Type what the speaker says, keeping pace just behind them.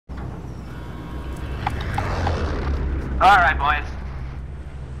Alright, boys.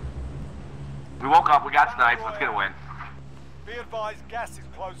 We woke up, we got sniped, let's get a win. Be advised, gas is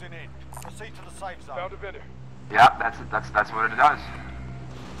closing in. Proceed to the safe zone. Found a vendor. Yep, that's what it does.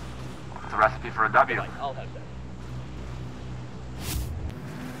 It's a recipe for a W. I'll have that.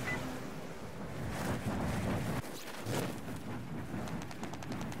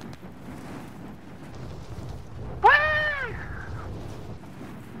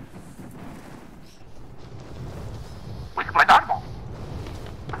 We can play dodgeball.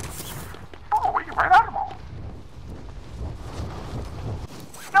 Oh, we can play dodgeball.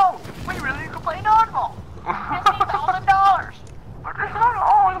 No, we really can play dodgeball. $50,000.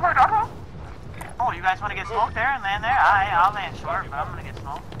 Oh, we can play dodgeball. Oh, you guys want to get smoked there and land there? I'll land short, but I'm gonna get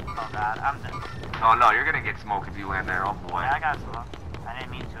smoked. Oh god, I'm dead. Oh no, you're gonna get smoked if you land there. Oh boy. Yeah, I got smoked. I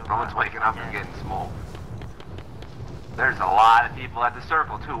didn't mean to. Someone's waking up and getting smoked. There's a lot of people at the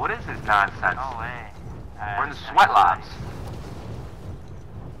circle too. What is this nonsense? No way. We're in the sweat lobs.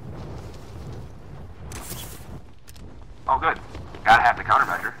 Oh good. Gotta have the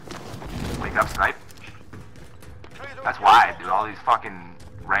countermeasure. Wake up, snipe. That's why I do all these fucking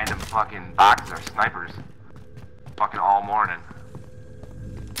random fucking boxes or snipers. Fucking all morning.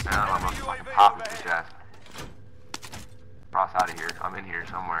 And I'm gonna fucking pop with the chest. Cross out of here. I'm in here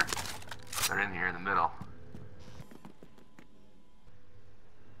somewhere. They're in here in the middle.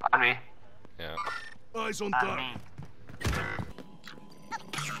 On me. Yeah. Eyes on On top. me.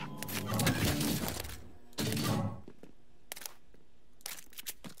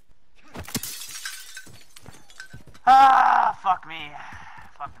 Ah, fuck me.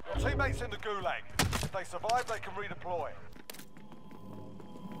 Fuck. Your teammates in the gulag. If they survive, they can redeploy.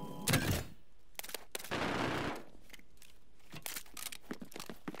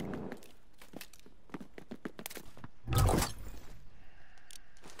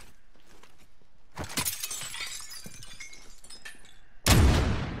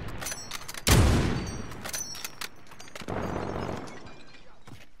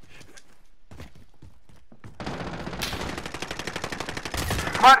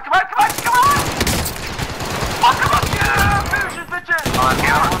 Come on, come on, come on, come on! Oh, come on! Yeah! Finish it, bitches! Come on,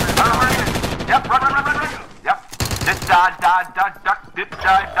 get him. Yep, run. Yep. Dip, dodge, duck, dip,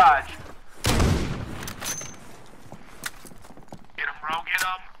 dodge. Get him, bro, get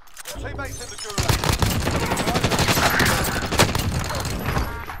him. Your teammates in the gulag.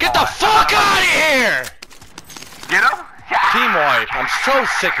 Get the fuck out of here! Get him? Yeah! Team wipe. I'm so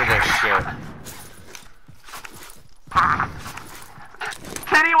sick of this shit.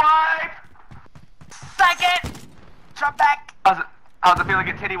 Titty wipe! Second! Jump back! How's it feel to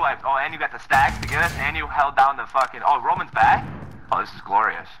get titty wiped? Oh, and you got the stacks to get us, and you held down the fucking... Oh, Roman's back? Oh, this is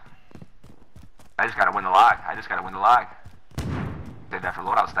glorious. I just gotta win the log. Did that for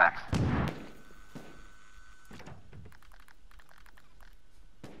loadout stacks.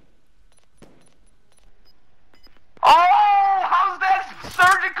 Oh, how's that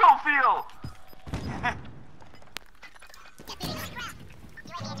surgical feel?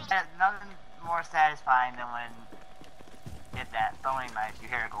 There's nothing more satisfying than when you get that throwing knife, you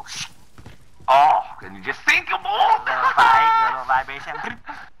hear it go Oh, can you just think of more? little vibration.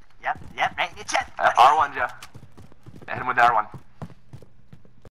 Yep, right in your chest. R1, Jeff. Hit him with the R1.